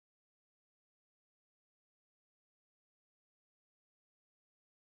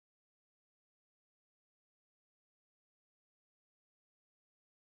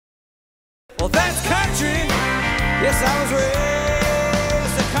Well, that's country. Yes, I was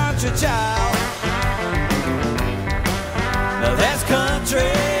raised a country child. Now that's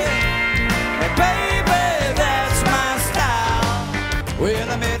country, and baby, that's my style. Well,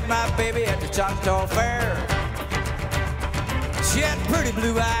 I met my baby at the Choctaw Fair. She had pretty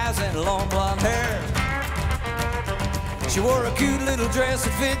blue eyes and long blonde hair. She wore a cute little dress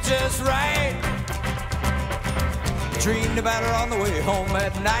that fit just right. Dreamed about her on the way home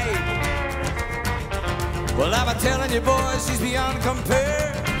at night. Well, I'm telling you, boys, she's beyond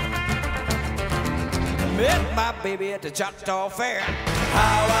compare. Met my baby at the Choctaw Fair.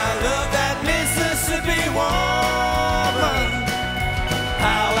 How I love that Mississippi woman.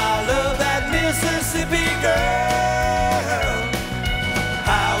 How I love that Mississippi girl.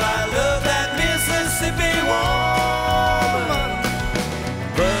 How I love that Mississippi woman.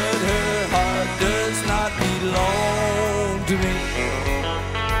 But her heart does not belong to me.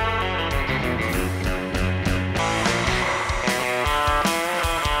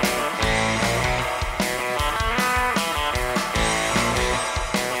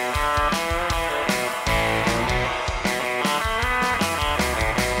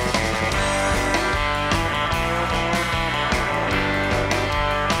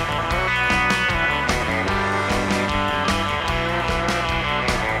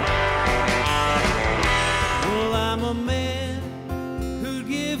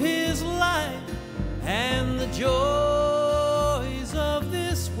 Joys of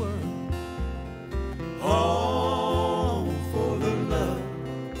this world, all for the love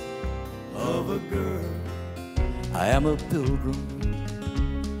of a girl. I am a pilgrim,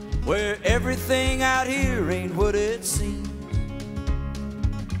 where everything out here ain't what it seems.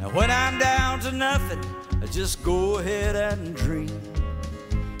 Now when I'm down to nothing, I just go ahead and dream.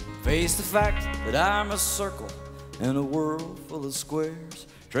 Face the fact that I'm a circle in a world full of squares,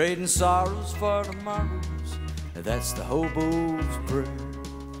 trading sorrows for tomorrows. That's the hobo's prayer.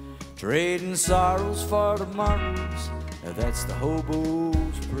 Trading sorrows for tomorrows. That's the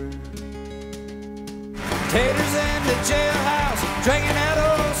hobo's prayer. Taters in the jailhouse, drinking that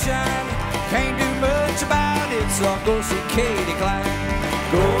old shine. Can't do much about it, so I'll go see Katie Klein.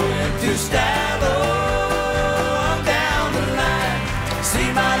 Going to style on down the line.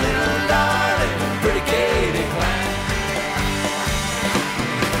 See my